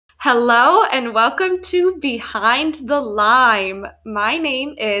Hello and welcome to Behind the Lime. My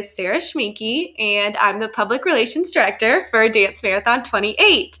name is Sarah Schminke and I'm the Public Relations Director for Dance Marathon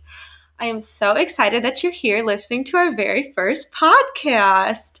 28. I am so excited that you're here listening to our very first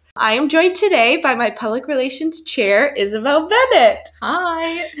podcast. I am joined today by my Public Relations Chair, Isabel Bennett.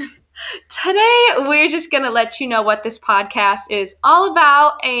 Hi. Today, we're just going to let you know what this podcast is all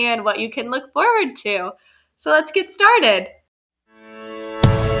about and what you can look forward to. So let's get started.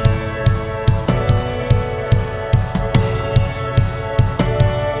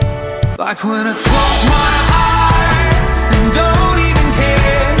 Like when I close my eyes and don't even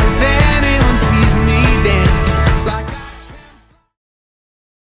care if anyone sees me dancing.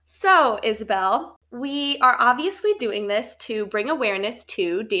 So, Isabel, we are obviously doing this to bring awareness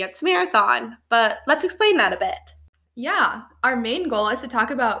to Dance Marathon, but let's explain that a bit. Yeah, our main goal is to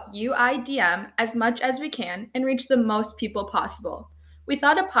talk about UIDM as much as we can and reach the most people possible. We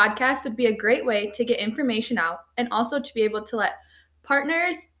thought a podcast would be a great way to get information out and also to be able to let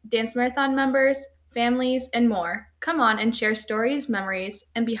partners, Dance Marathon members, families, and more come on and share stories, memories,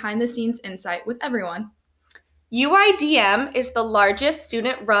 and behind-the-scenes insight with everyone. UIDM is the largest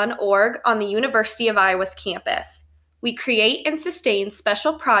student-run org on the University of Iowa's campus. We create and sustain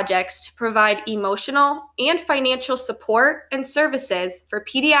special projects to provide emotional and financial support and services for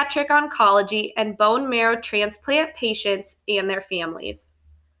pediatric oncology and bone marrow transplant patients and their families.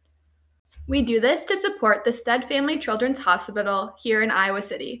 We do this to support the Stead Family Children's Hospital here in Iowa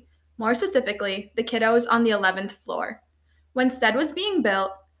City, more specifically, the kiddos on the 11th floor. When Stead was being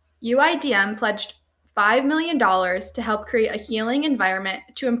built, UIDM pledged $5 million to help create a healing environment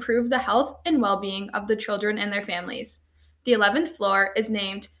to improve the health and well-being of the children and their families. The 11th floor is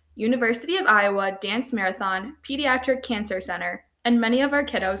named University of Iowa Dance Marathon Pediatric Cancer Center, and many of our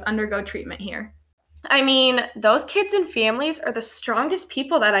kiddos undergo treatment here. I mean, those kids and families are the strongest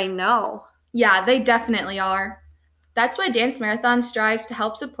people that I know. Yeah, they definitely are. That's why Dance Marathon strives to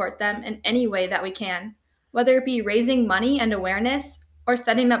help support them in any way that we can, whether it be raising money and awareness or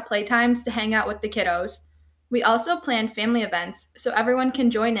setting up playtimes to hang out with the kiddos. We also plan family events so everyone can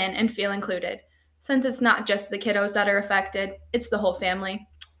join in and feel included, since it's not just the kiddos that are affected, it's the whole family.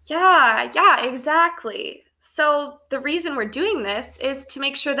 Yeah, exactly. So the reason we're doing this is to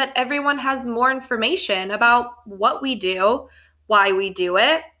make sure that everyone has more information about what we do, why we do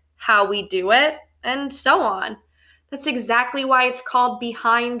it, how we do it, and so on. That's exactly why it's called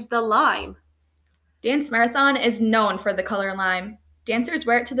Behind the Lime. Dance Marathon is known for the color lime. Dancers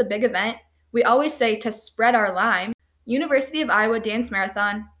wear it to the big event. We always say to spread our lime. University of Iowa Dance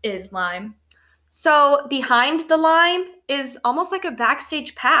Marathon is lime. So Behind the Lime is almost like a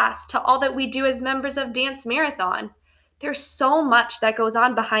backstage pass to all that we do as members of Dance Marathon. There's so much that goes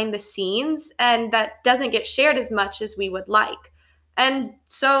on behind the scenes and that doesn't get shared as much as we would like. And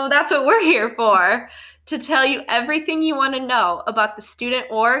so that's what we're here for, to tell you everything you want to know about the student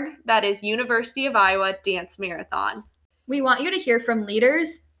org that is University of Iowa Dance Marathon. We want you to hear from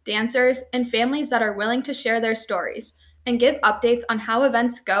leaders, dancers, and families that are willing to share their stories and give updates on how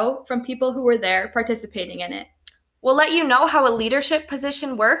events go from people who were there participating in it. We'll let you know how a leadership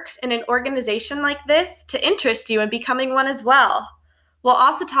position works in an organization like this to interest you in becoming one as well. We'll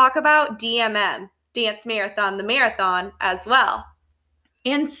also talk about DMM, Dance Marathon, the marathon, as well.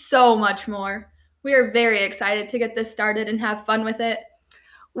 And so much more. We are very excited to get this started and have fun with it.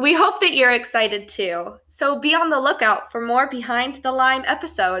 We hope that you're excited too. So be on the lookout for more Behind the Lime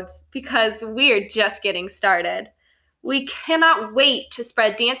episodes because we're just getting started. We cannot wait to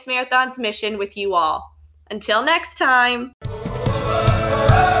spread Dance Marathon's mission with you all. Until next time.